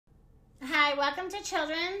Hi, welcome to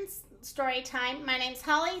Children's Story Time. My name's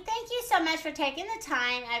Holly. Thank you so much for taking the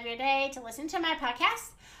time of your day to listen to my podcast.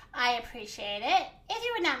 I appreciate it. If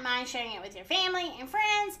you would not mind sharing it with your family and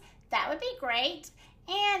friends, that would be great.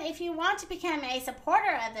 And if you want to become a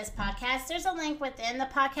supporter of this podcast, there's a link within the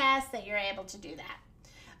podcast that you're able to do that.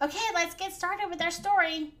 Okay, let's get started with our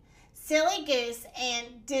story. Silly Goose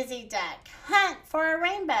and Dizzy Duck Hunt for a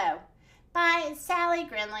Rainbow by Sally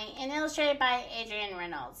Grindley and illustrated by Adrienne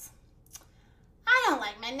Reynolds. I don't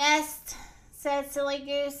like my nest, said Silly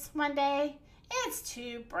Goose one day. It's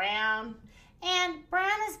too brown, and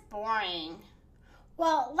brown is boring.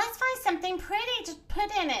 Well, let's find something pretty to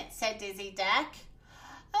put in it, said Dizzy Duck.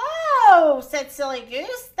 Oh, said Silly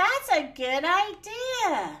Goose, that's a good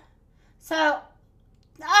idea. So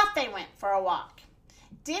off they went for a walk.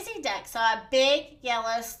 Dizzy Duck saw a big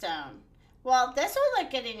yellow stone. Well, this will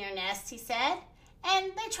look good in your nest, he said.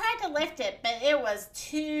 And they tried to lift it, but it was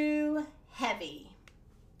too heavy.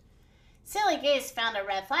 Silly Goose found a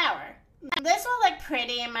red flower. This will look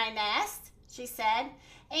pretty in my nest, she said,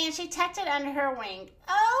 and she tucked it under her wing.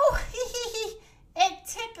 Oh, it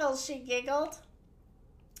tickles, she giggled.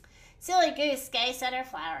 Silly Goose gazed at her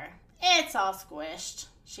flower. It's all squished,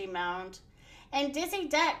 she moaned. And Dizzy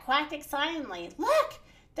Duck quacked excitedly. Look,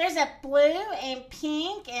 there's a blue and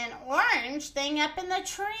pink and orange thing up in the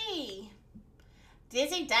tree.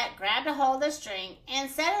 Dizzy Duck grabbed a hold of the string, and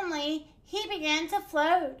suddenly he began to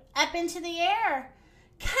float up into the air.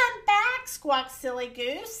 Come back, squawked Silly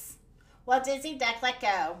Goose. Well, Dizzy Duck let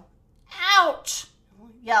go. Ouch,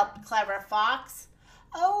 yelped Clever Fox.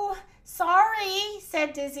 Oh, sorry,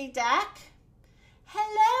 said Dizzy Duck.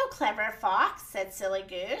 Hello, Clever Fox, said Silly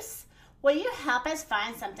Goose. Will you help us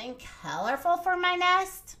find something colorful for my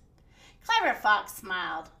nest? Clever Fox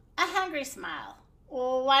smiled, a hungry smile.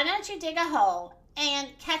 Well, why don't you dig a hole and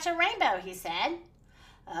catch a rainbow, he said.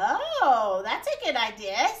 Oh, that's a good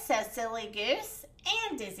idea, said Silly Goose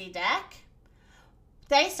and Dizzy Duck.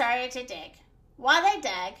 They started to dig. While they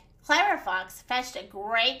dug, Clever Fox fetched a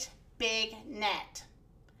great big net.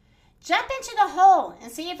 Jump into the hole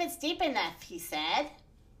and see if it's deep enough, he said.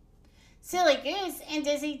 Silly Goose and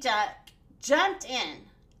Dizzy Duck jumped in.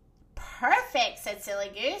 Perfect, said Silly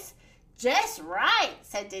Goose. Just right,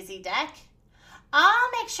 said Dizzy Duck.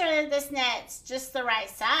 I'll make sure that this net's just the right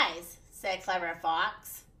size, said Clever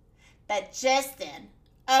Fox. But just then,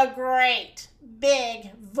 a great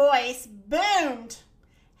big voice boomed.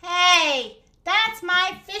 Hey, that's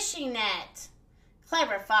my fishing net.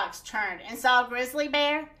 Clever Fox turned and saw Grizzly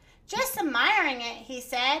Bear. Just admiring it, he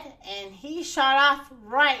said, and he shot off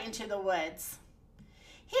right into the woods.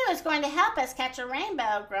 He was going to help us catch a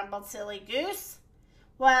rainbow, grumbled Silly Goose.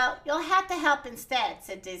 Well, you'll have to help instead,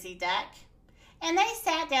 said Dizzy Duck. And they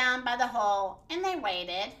sat down by the hole, and they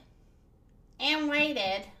waited and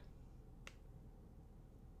waited.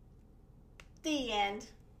 The end.